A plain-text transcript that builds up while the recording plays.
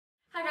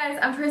Hi guys,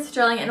 I'm Tracy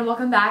Sterling and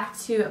welcome back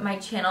to my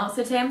channel.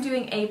 So today I'm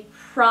doing a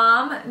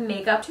prom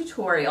makeup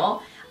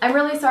tutorial. I'm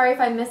really sorry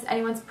if I missed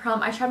anyone's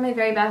prom. I tried my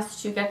very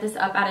best to get this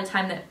up at a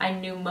time that I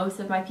knew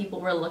most of my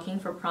people were looking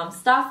for prom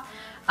stuff.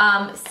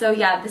 So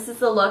yeah, this is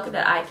the look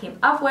that I came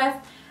up with.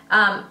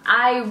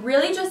 I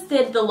really just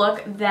did the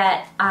look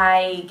that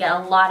I get a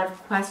lot of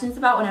questions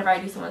about whenever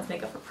I do someone's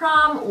makeup for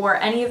prom or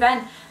any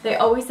event. They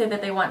always say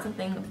that they want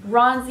something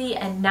bronzy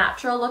and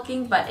natural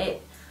looking, but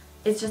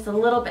it's just a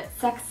little bit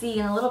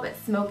sexy and a little bit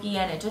smoky,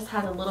 and it just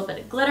has a little bit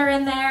of glitter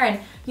in there, and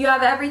you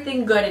have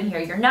everything good in here.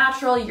 You're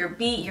natural, you're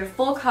beat, you're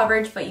full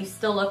coverage, but you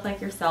still look like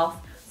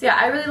yourself. So yeah,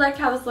 I really liked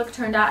how this look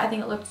turned out. I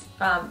think it looked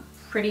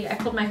pretty. I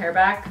pulled my hair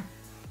back.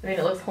 I mean,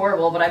 it looks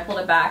horrible, but I pulled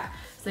it back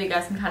so you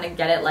guys can kind of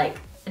get it,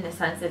 like, in a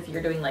sense, if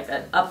you're doing like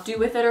an updo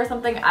with it or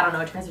something. I don't know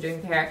what you guys are doing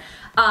with your hair.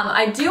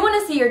 I do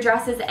want to see your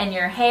dresses and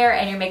your hair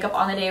and your makeup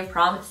on the day of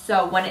prom,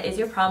 so when it is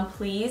your prom,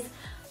 please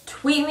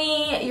tweet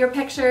me your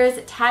pictures,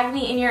 tag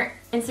me in your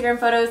Instagram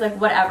photos, like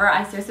whatever.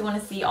 I seriously want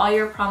to see all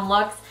your prom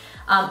looks.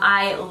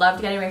 I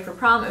loved getting ready for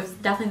prom. It was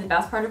definitely the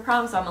best part of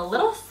prom, so I'm a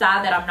little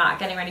sad that I'm not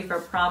getting ready for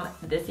prom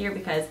this year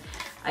because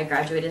I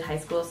graduated high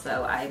school,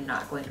 so I'm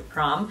not going to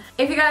prom.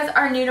 If you guys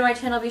are new to my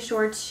channel, be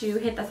sure to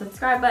hit that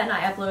subscribe button.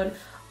 I upload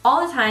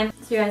all the time,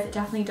 so you guys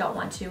definitely don't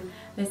want to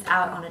miss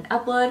out on an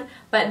upload.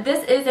 But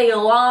this is a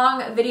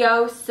long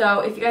video,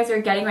 so if you guys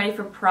are getting ready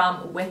for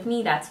prom with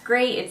me, that's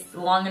great. It's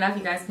long enough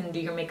you guys can do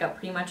your makeup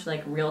pretty much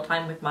like real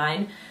time with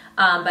mine.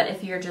 But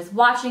if you're just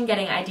watching,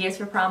 getting ideas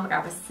for prom,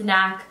 grab a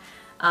snack,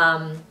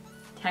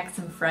 text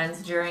some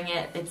friends during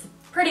it. It's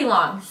pretty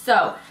long,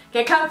 so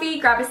get comfy,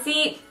 grab a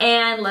seat,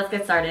 and let's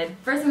get started.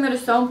 First thing that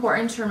is so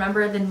important to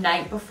remember the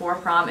night before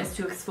prom is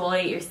to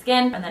exfoliate your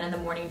skin, and then in the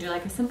morning do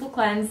like a simple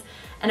cleanse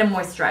and a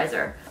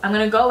moisturizer. I'm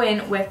gonna go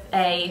in with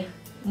a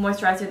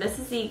moisturizer. This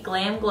is the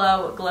Glam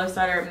Glow Glow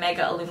Starter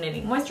Mega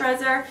Illuminating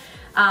Moisturizer.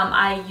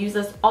 I use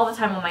this all the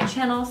time on my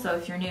channel, so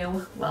if you're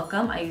new,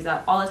 welcome. I use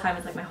that all the time.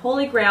 It's like my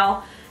holy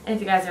grail, and if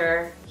you guys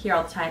are here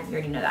all the time, you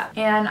already know that.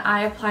 And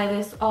I apply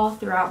this all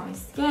throughout my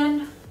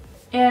skin,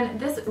 and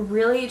this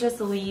really just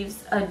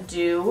leaves a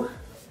dew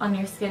on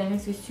your skin. It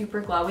makes you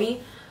super glowy.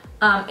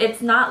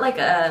 It's not like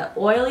a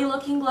oily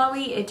looking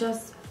glowy, it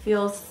just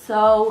feels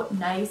so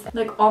nice.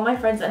 Like, all my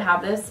friends that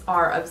have this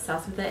are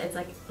obsessed with it. It's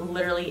like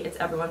literally, it's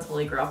everyone's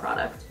holy grail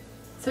product.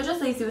 So it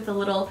just leaves you with a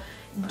little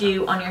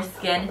dew on your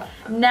skin.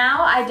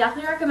 Now I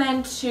definitely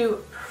recommend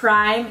to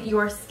prime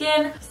your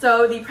skin.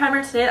 So the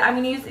primer today that I'm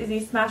gonna use is the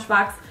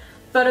Smashbox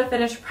Photo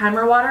Finish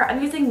Primer Water.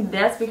 I'm using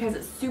this because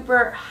it's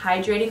super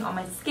hydrating on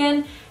my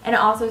skin, and it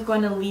also is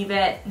going to leave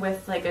it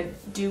with like a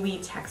dewy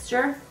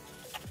texture.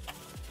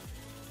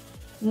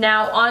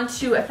 Now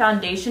onto a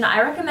foundation.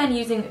 I recommend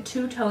using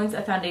 2 tones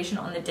of foundation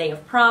on the day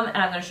of prom, and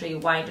I'm going to show you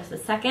why in just a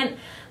second.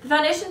 The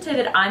foundation today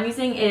that I'm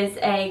using is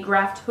a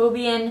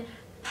Graftobian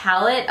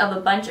palette of a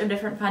bunch of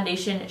different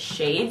foundation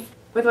shades.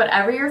 With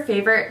whatever your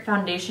favorite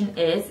foundation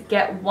is,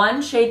 get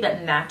one shade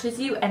that matches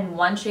you and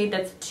one shade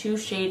that's 2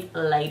 shades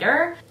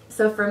lighter.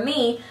 So for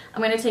me,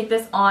 I'm going to take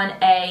this on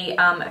a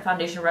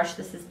foundation brush.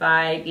 This is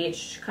by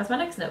BH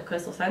Cosmetics, no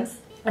Coastal Scents.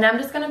 And I'm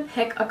just going to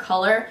pick a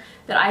color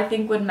that I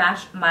think would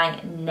match my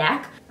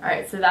neck.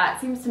 Alright, so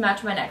that seems to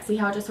match my neck. See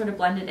how it just sort of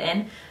blended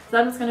in? So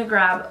I'm just going to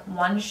grab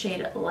one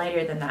shade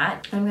lighter than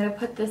that. I'm going to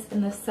put this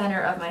in the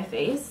center of my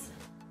face.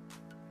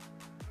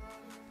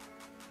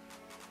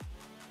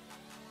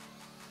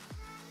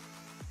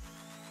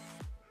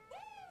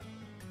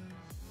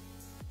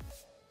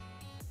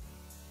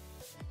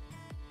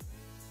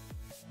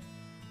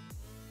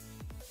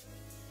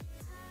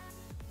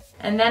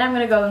 And then I'm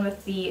going to go in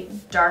with the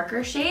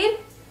darker shade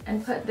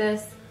and put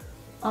this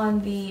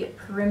on the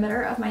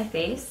perimeter of my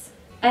face.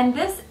 And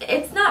this,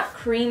 it's not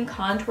cream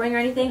contouring or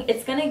anything.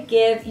 It's going to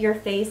give your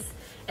face,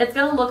 it's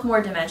going to look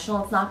more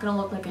dimensional. It's not going to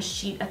look like a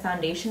sheet of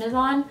foundation is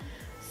on.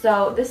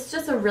 So this is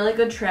just a really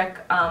good trick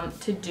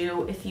to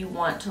do if you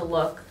want to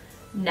look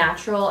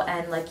natural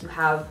and like you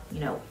have,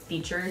 you know,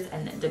 features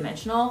and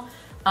dimensional.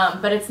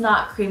 But it's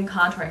not cream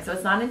contouring, so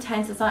it's not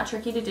intense, it's not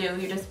tricky to do.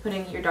 You're just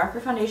putting your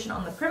darker foundation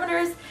on the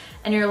perimeters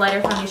and your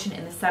lighter foundation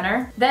in the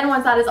center. Then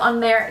once that is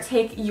on there,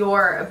 take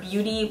your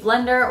beauty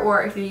blender,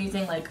 or if you're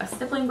using like a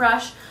stippling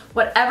brush,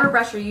 whatever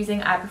brush you're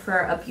using, I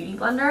prefer a beauty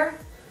blender.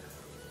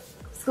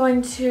 It's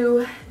going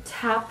to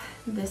tap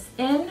this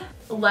in.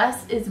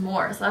 Less is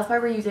more, so that's why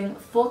we're using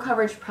full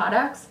coverage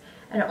products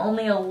and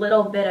only a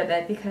little bit of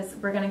it, because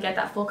we're gonna get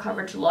that full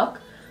coverage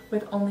look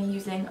with only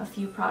using a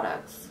few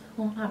products.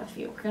 Well, not a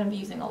few, we're going to be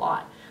using a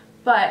lot,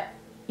 but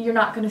you're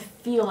not going to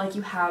feel like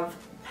you have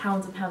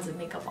pounds and pounds of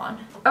makeup on.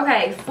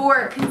 Okay,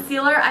 for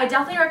concealer, I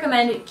definitely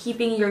recommend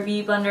keeping your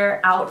beauty blender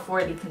out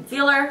for the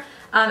concealer.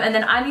 And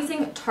then I'm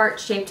using Tarte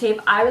Shape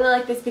Tape. I really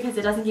like this because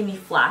it doesn't give me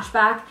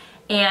flashback,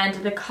 and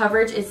the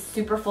coverage is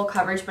super full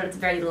coverage, but it's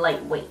very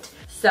lightweight.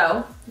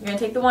 So you're going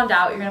to take the wand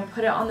out, you're going to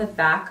put it on the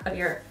back of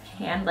your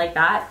hand like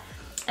that,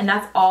 and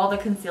that's all the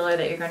concealer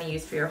that you're going to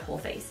use for your whole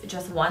face.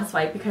 Just one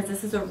swipe, because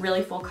this is a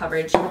really full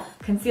coverage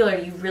concealer.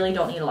 You really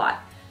don't need a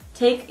lot.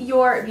 Take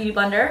your beauty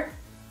blender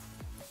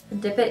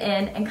dip it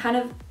in, and kind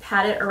of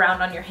pat it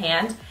around on your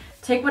hand.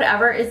 Take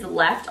whatever is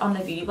left on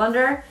the Beauty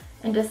Blender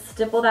and just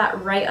stipple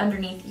that right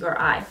underneath your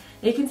eye.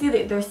 And you can see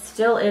that there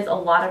still is a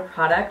lot of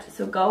product,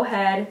 so go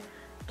ahead,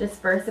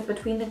 disperse it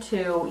between the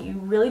two. You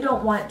really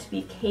don't want it to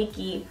be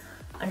cakey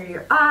under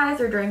your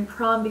eyes or during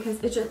prom because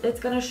it's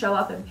gonna show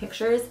up in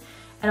pictures,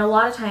 and a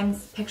lot of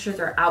times pictures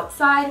are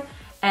outside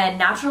and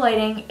natural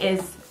lighting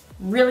is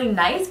really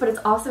nice, but it's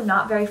also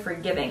not very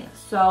forgiving.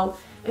 So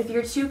if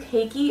you're too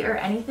cakey or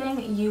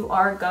anything, you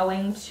are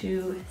going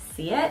to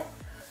see it.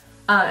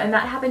 And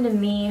that happened to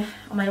me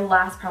on my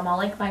last prom. I'll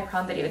link my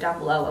prom video down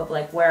below of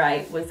like where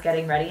I was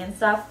getting ready and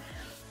stuff.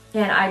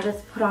 And I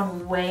just put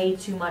on way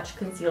too much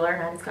concealer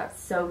and I just got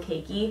so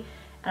cakey.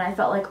 And I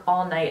felt like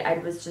all night I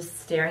was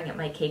just staring at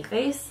my cake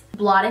face.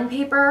 Blotting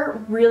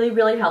paper really,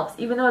 really helps.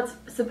 Even though it's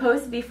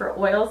supposed to be for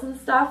oils and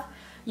stuff,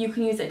 you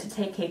can use it to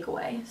take cake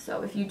away.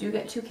 So if you do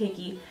get too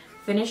cakey,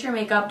 finish your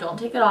makeup, don't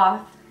take it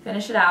off,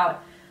 finish it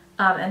out.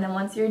 And then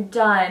once you're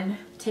done,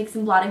 take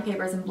some blotting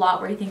papers and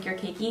blot where you think you're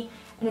cakey,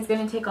 and it's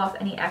going to take off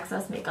any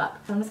excess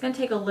makeup. So I'm just going to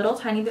take a little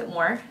tiny bit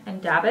more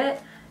and dab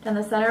it down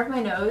the center of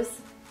my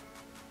nose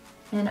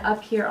and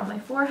up here on my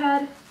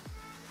forehead.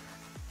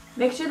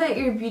 Make sure that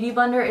your Beauty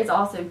Blender is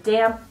also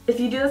damp. If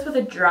you do this with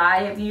a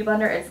dry Beauty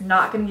Blender, it's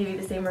not going to give you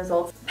the same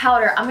results.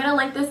 Powder, I'm going to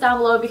link this down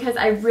below because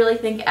I really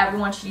think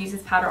everyone should use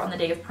this powder on the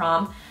day of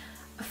prom.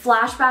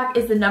 Flashback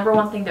is the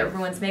 #1 thing that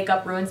ruins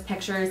makeup, ruins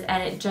pictures,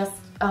 and it just,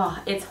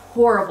 it's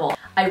horrible.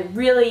 I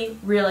really,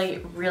 really,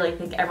 really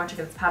think everyone should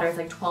get this powder. It's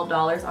like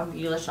 $12 on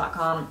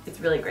beautylish.com.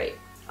 It's really great.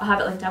 I'll have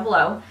it linked down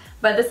below.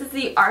 But this is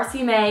the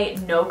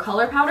RCMA No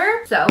Color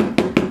Powder. So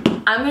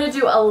I'm gonna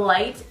do a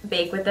light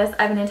bake with this.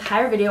 I have an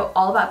entire video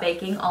all about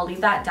baking. I'll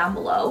leave that down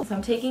below. So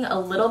I'm taking a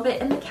little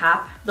bit in the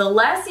cap. The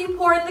less you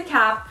pour in the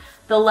cap,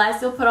 the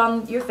less you'll put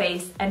on your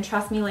face, and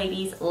trust me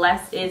ladies,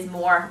 less is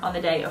more on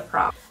the day of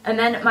prom. And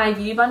then my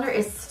Beauty Blender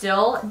is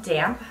still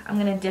damp. I'm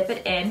gonna dip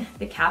it in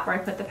the cap where I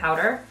put the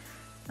powder,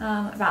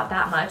 about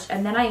that much,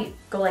 and then I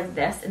go like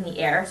this in the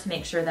air to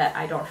make sure that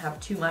I don't have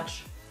too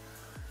much.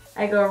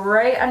 I go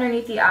right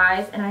underneath the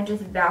eyes and I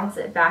just bounce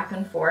it back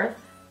and forth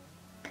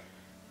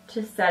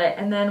to set it,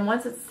 and then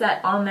once it's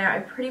set on there, I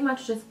pretty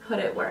much just put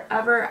it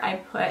wherever I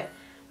put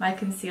my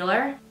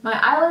concealer. My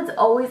eyelids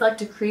always like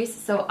to crease,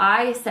 so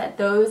I set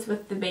those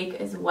with the bake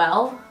as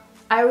well.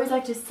 I always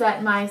like to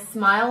set my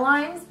smile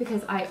lines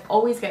because I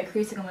always get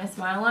creasing on my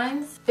smile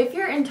lines. If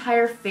your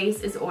entire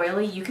face is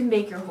oily, you can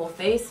bake your whole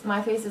face.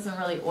 My face isn't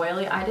really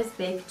oily. I just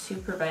bake to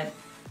prevent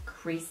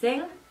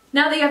creasing.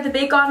 Now that you have the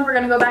bake on, we're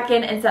gonna go back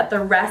in and set the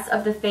rest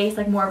of the face,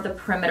 like more of the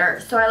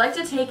perimeter. So I like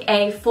to take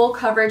a full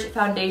coverage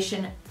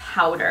foundation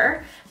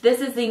powder. This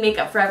is the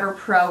Makeup Forever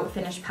Pro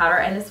Finish Powder,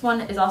 and this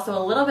one is also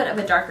a little bit of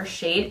a darker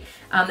shade.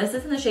 This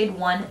is in the shade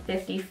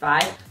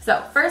 155.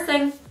 So first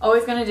thing,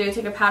 always gonna do,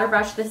 take a powder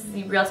brush. This is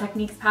the Real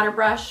Techniques powder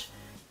brush.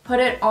 Put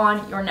it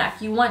on your neck.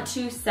 You want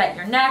to set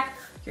your neck,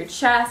 your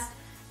chest,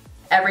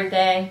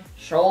 everything,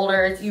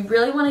 shoulders. You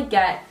really wanna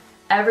get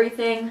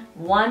everything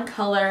one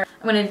color.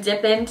 I'm gonna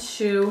dip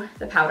into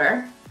the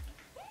powder.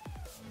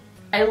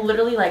 I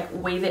literally like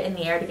wave it in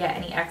the air to get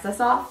any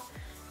excess off.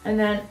 And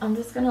then I'm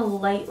just gonna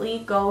lightly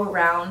go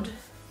around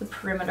the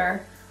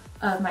perimeter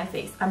of my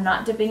face. I'm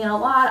not dipping in a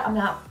lot, I'm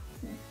not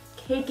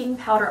caking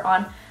powder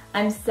on.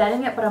 I'm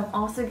setting it, but I'm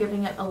also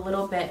giving it a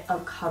little bit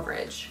of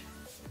coverage.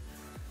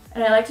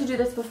 And I like to do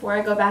this before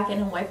I go back in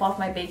and wipe off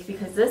my bake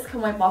because this can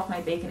wipe off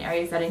my bake in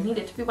areas that I need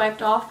it to be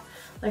wiped off,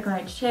 like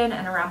my chin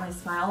and around my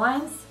smile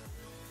lines.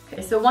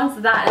 Okay, so once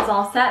that is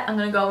all set, I'm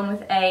gonna go in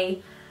with a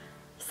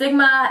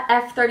Sigma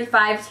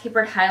F35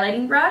 tapered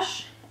highlighting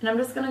brush, and I'm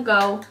just gonna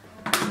go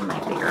in my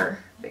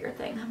bigger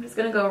thing. I'm just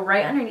gonna go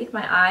right underneath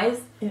my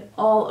eyes and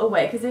all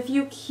away, because if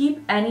you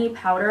keep any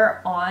powder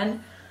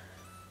on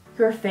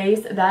your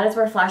face, that is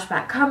where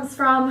flashback comes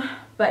from.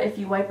 But if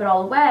you wipe it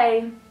all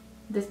away,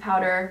 this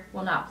powder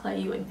will not play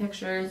you in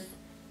pictures.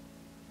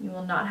 You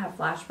will not have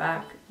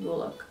flashback. You will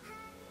look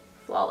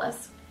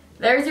flawless.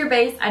 There's your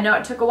base. I know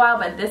it took a while,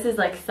 but this is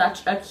like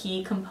such a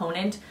key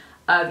component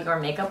of your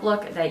makeup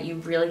look that you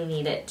really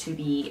need it to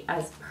be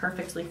as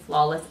perfectly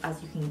flawless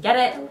as you can get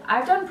it.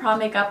 I've done prom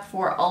makeup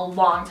for a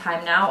long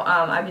time now.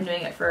 I've been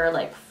doing it for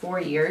like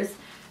 4 years.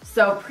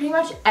 So pretty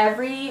much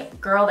every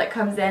girl that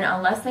comes in,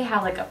 unless they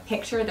have like a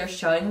picture they're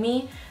showing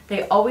me,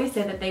 they always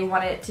say that they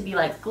want it to be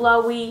like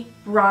glowy,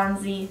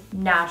 bronzy,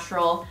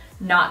 natural,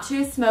 not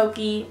too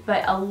smoky,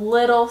 but a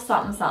little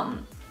something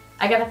something.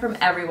 I get that from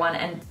everyone,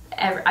 and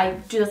I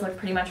do this look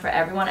pretty much for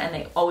everyone, and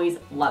they always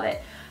love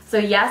it. So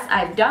yes,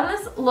 I've done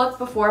this look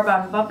before, but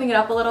I'm bumping it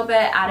up a little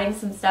bit, adding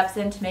some steps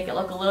in to make it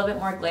look a little bit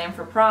more glam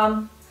for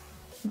prom.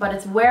 But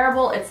it's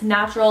wearable, it's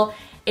natural,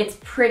 it's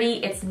pretty,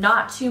 it's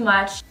not too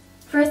much.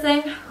 First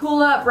thing,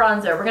 Hoola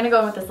bronzer. We're gonna go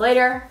in with this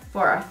later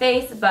for our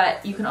face,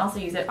 but you can also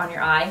use it on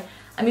your eye.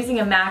 I'm using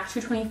a MAC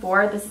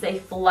 224. This is a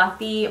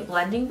fluffy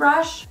blending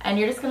brush, and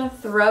you're just gonna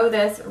throw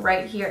this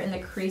right here in the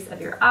crease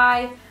of your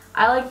eye.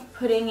 I like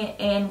putting it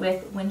in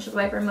with windshield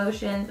wiper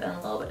motions and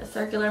a little bit of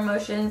circular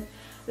motions.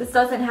 This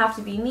doesn't have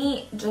to be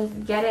neat,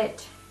 just get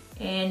it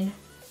in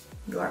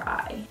your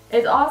eye.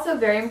 It's also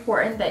very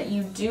important that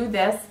you do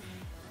this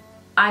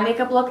eye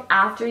makeup look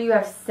after you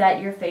have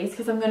set your face,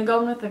 because I'm going to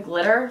go in with the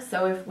glitter.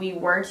 So if we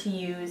were to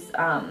use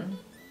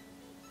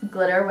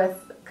glitter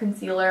with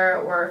concealer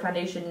or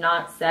foundation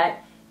not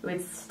set, it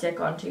would stick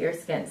onto your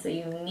skin. So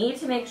you need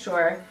to make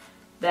sure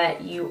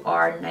that you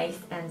are nice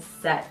and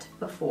set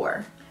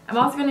before. I'm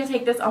also going to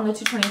take this on the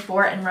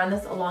 224 and run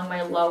this along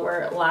my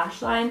lower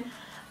lash line.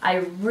 I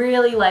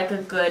really like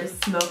a good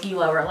smoky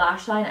lower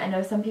lash line. I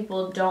know some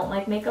people don't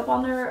like makeup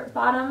on their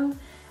bottom,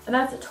 and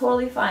that's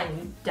totally fine.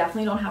 You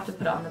definitely don't have to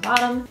put it on the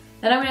bottom.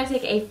 Then I'm going to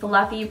take a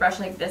fluffy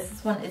brush like this.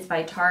 This one is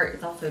by Tarte.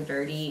 It's also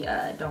dirty.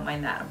 Don't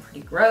mind that. I'm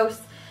pretty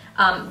gross.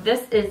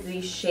 This is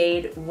the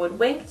shade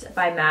Woodwinked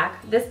by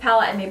MAC. This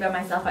palette I made by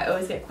myself. I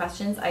always get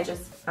questions. I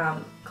just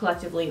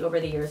collectively over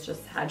the years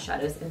just had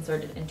shadows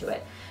inserted into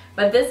it.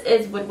 But this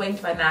is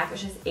Woodwinked by MAC.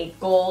 It's just a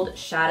gold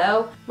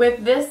shadow.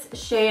 With this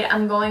shade,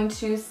 I'm going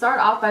to start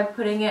off by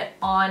putting it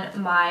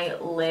on my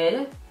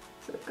lid.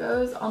 So it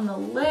goes on the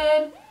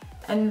lid.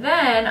 And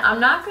then I'm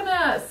not going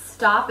to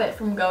stop it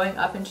from going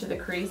up into the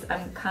crease.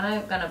 I'm kind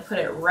of going to put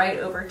it right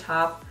over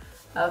top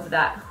of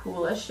that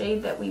Hoola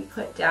shade that we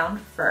put down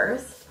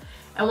first.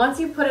 And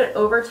once you put it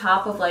over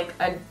top of like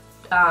a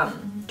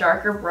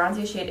darker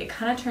bronzy shade, it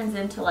kind of turns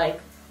into like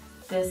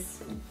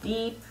this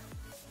deep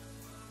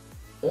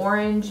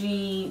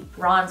orangey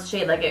bronze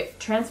shade. Like it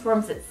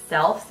transforms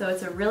itself, so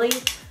it's a really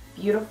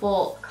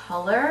beautiful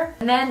color.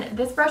 And then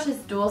this brush is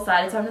dual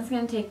sided, so I'm just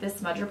going to take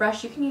this smudger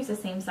brush. You can use the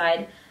same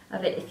side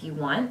of it if you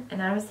want. And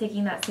then I was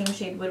taking that same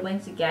shade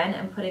Woodwinked again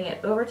and putting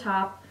it over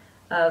top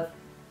of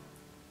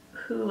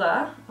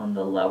Hoola on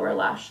the lower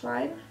lash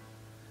line.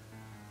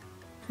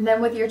 And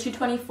then with your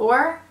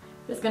 224,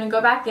 just going to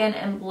go back in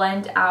and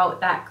blend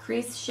out that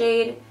crease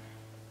shade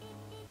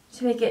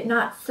to make it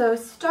not so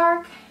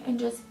stark and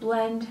just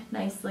blend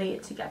nicely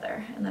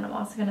together. And then I'm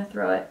also going to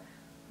throw it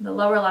on the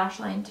lower lash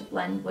line to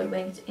blend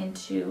Woodwinked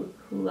into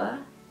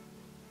Hoola.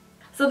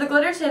 So the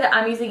glitter today that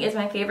I'm using is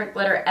my favorite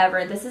glitter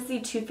ever. This is the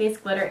Too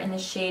Faced glitter in the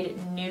shade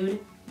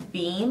Nude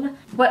Beam.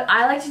 What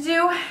I like to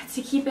do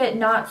to keep it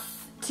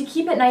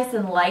nice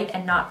and light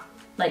and not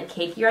like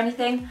cakey or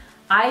anything,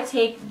 I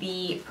take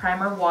the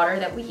primer water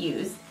that we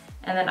use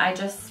and then I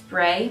just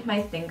spray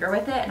my finger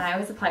with it, and I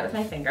always apply it with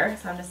my finger,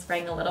 so I'm just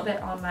spraying a little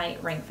bit on my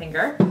ring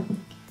finger.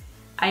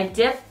 I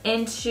dip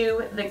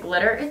into the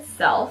glitter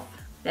itself,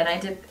 then I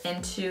dip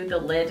into the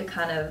lid to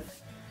kind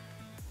of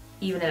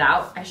even it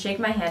out. I shake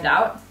my hand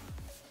out,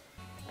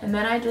 and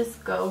then I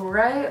just go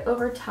right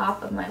over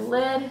top of my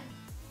lid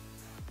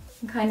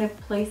and kind of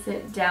place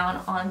it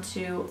down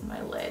onto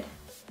my lid.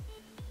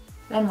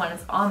 Then when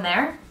it's on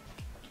there,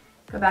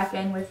 go back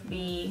in with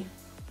the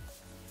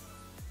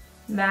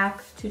MAC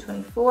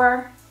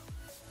 224,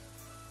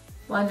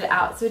 blend it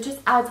out. So it just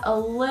adds a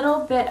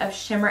little bit of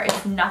shimmer.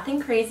 It's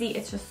nothing crazy,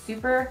 it's just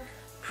super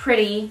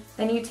pretty.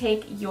 Then you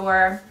take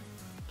your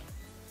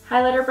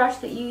highlighter brush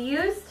that you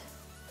used,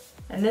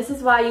 and this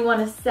is why you want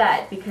to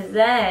set, because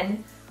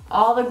then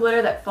all the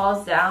glitter that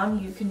falls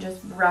down you can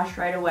just brush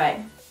right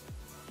away.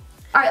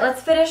 Alright,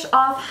 let's finish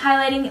off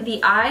highlighting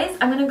the eyes.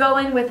 I'm going to go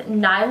in with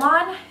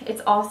Nylon.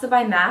 It's also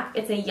by MAC.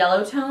 It's a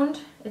yellow toned.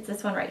 It's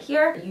this one right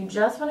here. You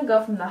just want to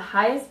go from the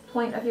highest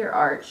point of your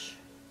arch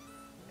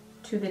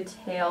to the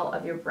tail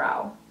of your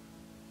brow.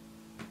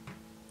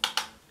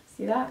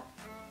 See that?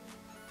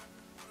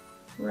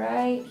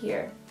 Right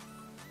here.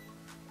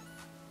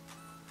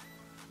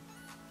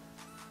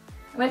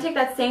 I'm going to take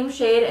that same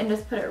shade and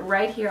just put it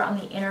right here on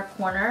the inner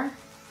corner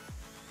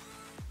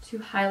to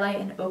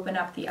highlight and open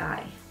up the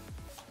eye.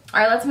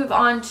 Alright, let's move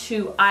on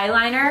to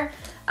eyeliner.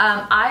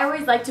 I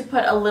always like to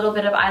put a little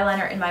bit of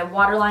eyeliner in my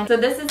waterline. So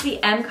this is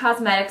the M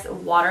Cosmetics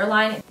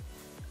waterline.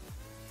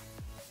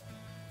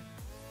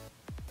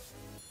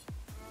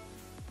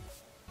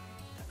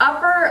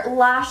 Upper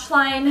lash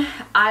line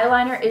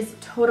eyeliner is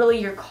totally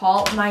your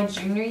call. My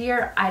junior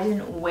year, I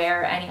didn't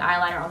wear any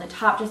eyeliner on the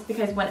top just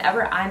because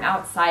whenever I'm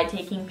outside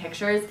taking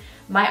pictures,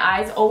 my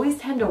eyes always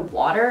tend to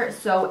water.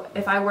 So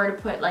if I were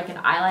to put like an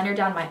eyeliner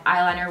down, my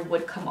eyeliner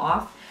would come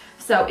off.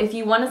 So if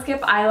you want to skip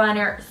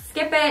eyeliner,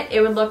 skip it. It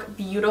would look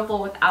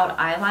beautiful without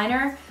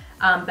eyeliner.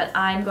 But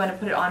I'm going to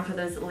put it on for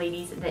those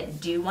ladies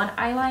that do want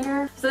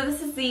eyeliner. So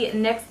this is the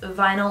NYX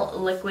Vinyl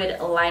Liquid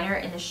Liner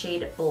in the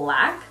shade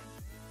Black.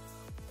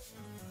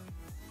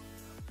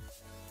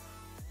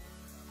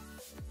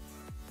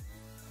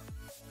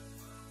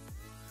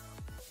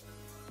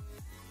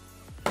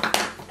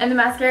 And the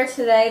mascara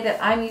today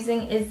that I'm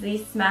using is the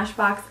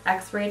Smashbox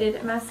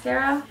X-Rated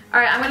mascara.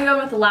 Alright, I'm going to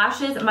go with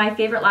lashes. My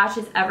favorite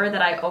lashes ever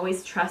that I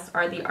always trust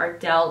are the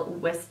Ardell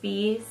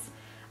Wispies.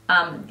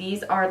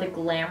 These are the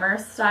Glamour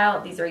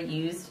style. These are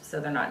used, so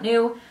they're not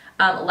new.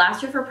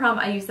 Last year for prom,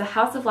 I used the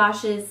House of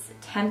Lashes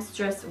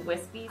Temptress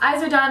Wispies.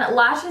 Eyes are done.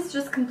 Lashes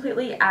just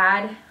completely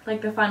add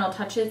like the final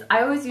touches.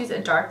 I always use a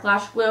dark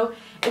lash glue.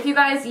 If you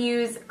guys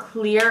use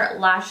clear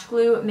lash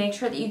glue, make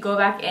sure that you go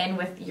back in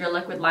with your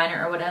liquid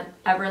liner or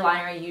whatever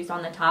liner you used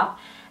on the top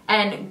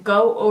and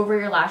go over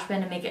your lash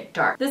band and make it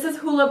dark. This is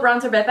Hoola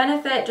Bronzer by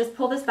Benefit. Just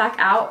pull this back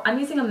out. I'm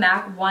using a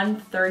MAC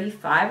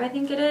 135, I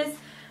think it is.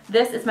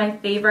 This is my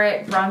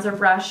favorite bronzer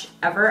brush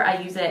ever. I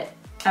use it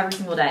every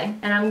single day.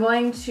 And I'm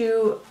going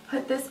to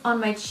put this on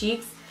my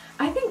cheeks.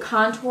 I think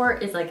contour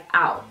is like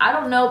out. I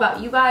don't know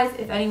about you guys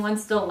if anyone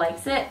still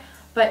likes it,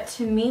 but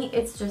to me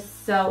it's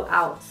just so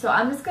out. So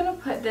I'm just gonna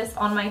put this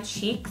on my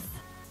cheeks.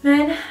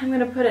 Then I'm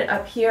gonna put it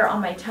up here on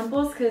my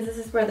temples because this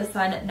is where the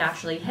sun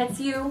naturally hits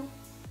you.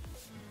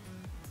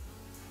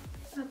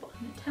 Up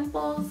on the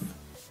temples.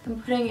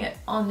 I'm putting it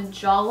on the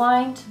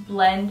jawline to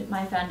blend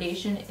my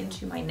foundation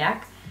into my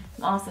neck.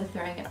 I'm also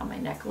throwing it on my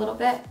neck a little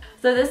bit.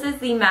 So this is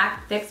the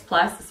MAC Fix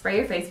Plus. Spray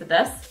your face with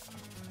this.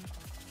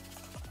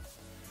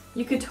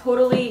 You could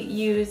totally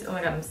use, oh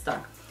my god, I'm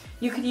stuck.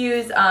 You could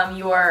use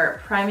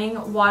your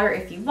priming water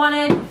if you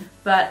wanted,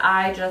 but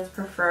I just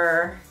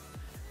prefer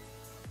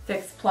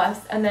Fix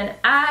Plus. And then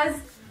as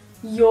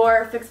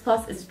your Fix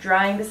Plus is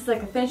drying, this is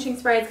like a finishing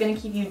spray. It's going to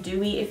keep you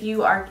dewy. If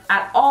you are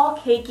at all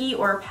cakey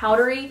or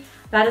powdery,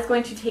 that is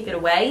going to take it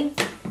away.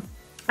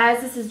 As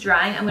this is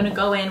drying, I'm going to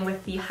go in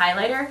with the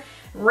highlighter.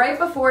 Right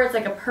before it's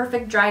like a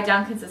perfect dry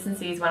down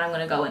consistency is when I'm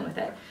going to go in with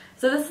it.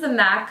 So this is the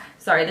MAC,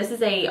 this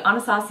is a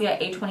Anastasia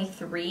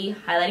A23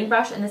 highlighting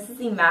brush, and this is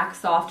the MAC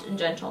Soft and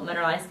Gentle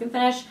Mineralized Skin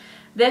Finish.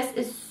 This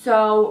is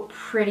so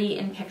pretty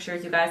in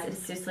pictures, you guys. It is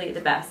seriously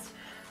the best.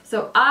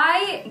 So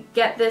I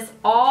get this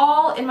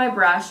all in my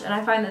brush, and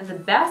I find that the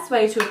best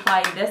way to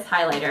apply this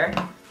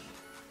highlighter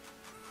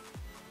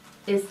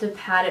is to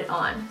pat it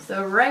on.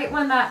 So right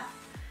when that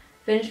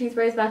finishing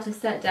spray is about to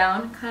set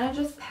down, kind of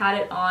just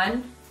pat it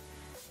on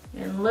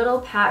in little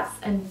pats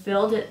and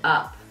build it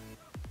up.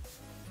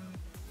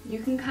 You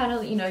can kind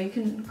of, you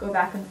can go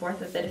back and forth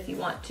with it if you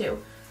want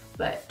to,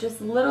 but just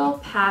little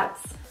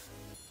pats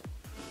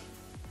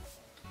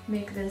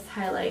make this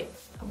highlight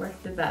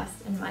work the best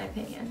in my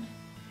opinion.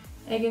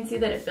 And you can see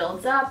that it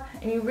builds up,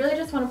 and you really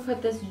just want to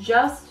put this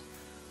just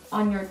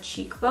on your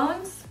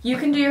cheekbones. You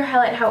can do your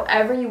highlight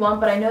however you want,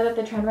 but I know that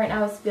the trend right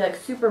now is to be like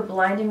super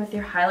blinding with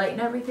your highlight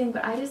and everything,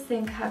 but I just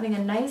think having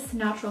a nice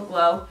natural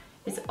glow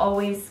is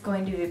always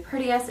going to be the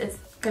prettiest. It's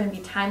going to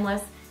be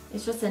timeless.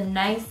 It's just a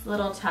nice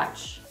little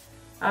touch.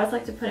 I always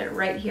like to put it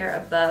right here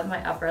above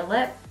my upper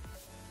lip.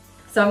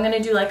 So I'm going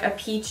to do like a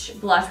peach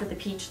blush with a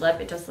peach lip.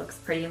 It just looks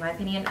pretty in my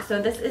opinion.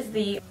 So this is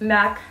the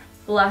MAC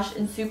blush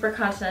in Super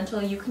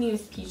Continental. You can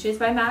use Peaches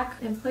by MAC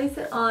and place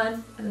it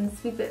on and then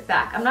sweep it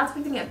back. I'm not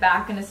sweeping it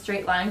back in a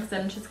straight line because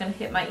then it's just going to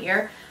hit my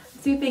ear.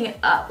 I'm sweeping it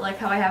up like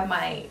how I have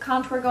my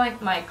contour going,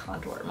 my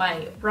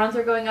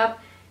bronzer going up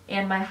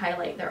and my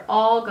highlight. They're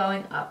all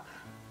going up.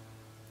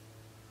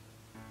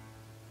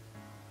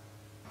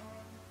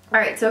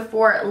 Alright, so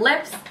for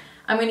lips,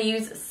 I'm going to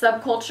use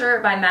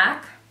Subculture by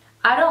MAC.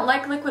 I don't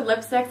like liquid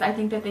lipsticks. I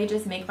think that they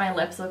just make my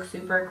lips look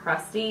super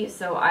crusty,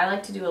 so I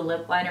like to do a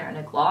lip liner and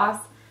a gloss.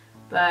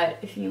 But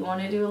if you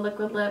want to do a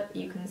liquid lip,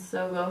 you can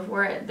so go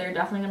for it. They're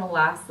definitely going to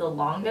last the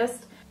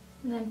longest.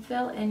 And then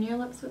fill in your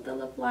lips with the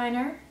lip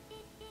liner.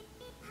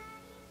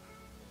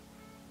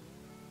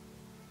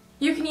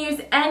 You can use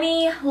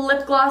any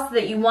lip gloss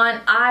that you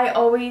want.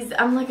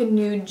 I'm like a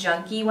nude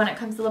junkie when it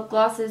comes to lip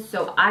glosses,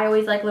 so I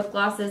always like lip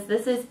glosses.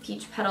 This is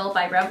Peach Petal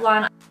by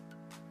Revlon.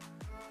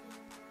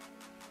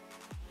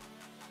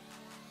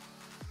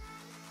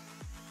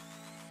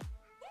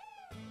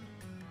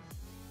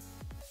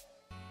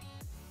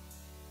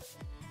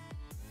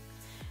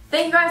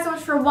 Thank you guys so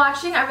much for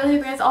watching. I really hope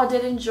you guys all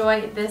did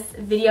enjoy this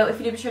video. If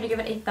you did, be sure to give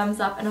it a thumbs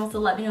up and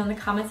also let me know in the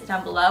comments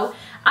down below.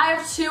 I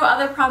have 2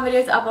 other prom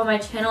videos up on my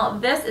channel.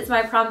 This is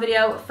my prom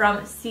video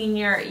from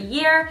senior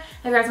year.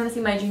 If you guys want to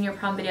see my junior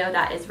prom video,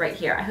 that is right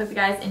here. I hope you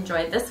guys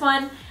enjoyed this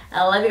one.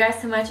 I love you guys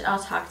so much. I'll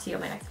talk to you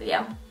in my next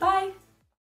video. Bye!